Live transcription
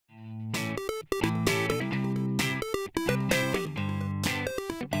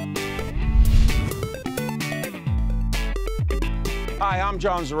Hi, I'm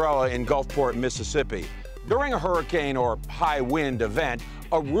John Zarella in Gulfport, Mississippi. During a hurricane or high wind event,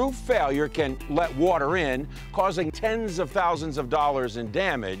 a roof failure can let water in, causing tens of thousands of dollars in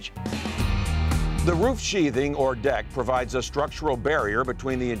damage. The roof sheathing or deck provides a structural barrier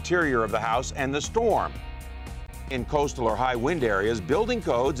between the interior of the house and the storm. In coastal or high wind areas, building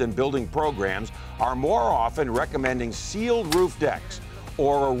codes and building programs are more often recommending sealed roof decks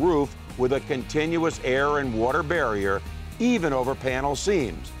or a roof with a continuous air and water barrier, even over panel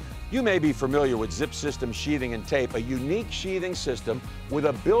seams. You may be familiar with Zip System sheathing and tape, a unique sheathing system with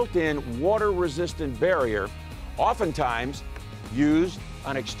a built-in water-resistant barrier, oftentimes used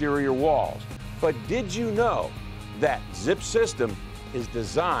on exterior walls. But did you know that Zip System is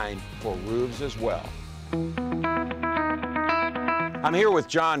designed for roofs as well? I'm here with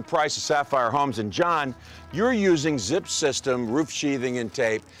John Price of Sapphire Homes, and John, you're using Zip System roof sheathing and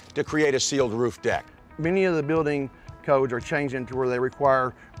tape to create a sealed roof deck. Many of the building codes are changing to where they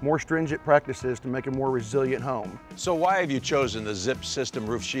require more stringent practices to make a more resilient home. So why have you chosen the Zip System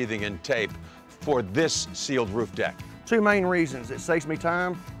roof sheathing and tape for this sealed roof deck? Two main reasons. It saves me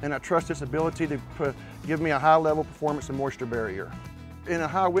time, and I trust its ability to give me a high level performance and moisture barrier. In a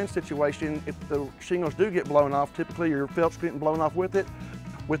high wind situation, if the shingles do get blown off, typically your felt's getting blown off with it.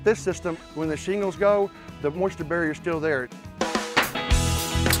 With this system, when the shingles go, the moisture barrier is still there.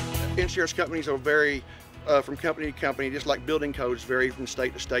 Insurance companies will vary from company to company, just like building codes vary from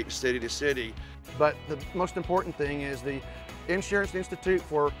state to state and city to city. But the most important thing is the Insurance Institute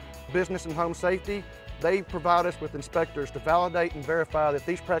for Business and Home Safety. They provide us with inspectors to validate and verify that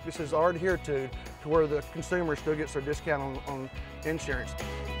these practices are adhered to where the consumer still gets their discount on insurance.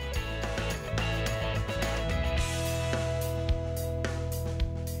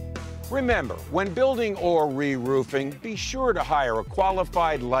 Remember, when building or re-roofing, be sure to hire a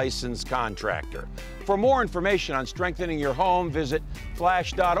qualified licensed contractor. For more information on strengthening your home, visit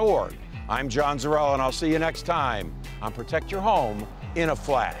flash.org. I'm John Zarella, and I'll see you next time on Protect Your Home in a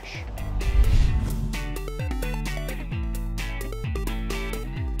Flash.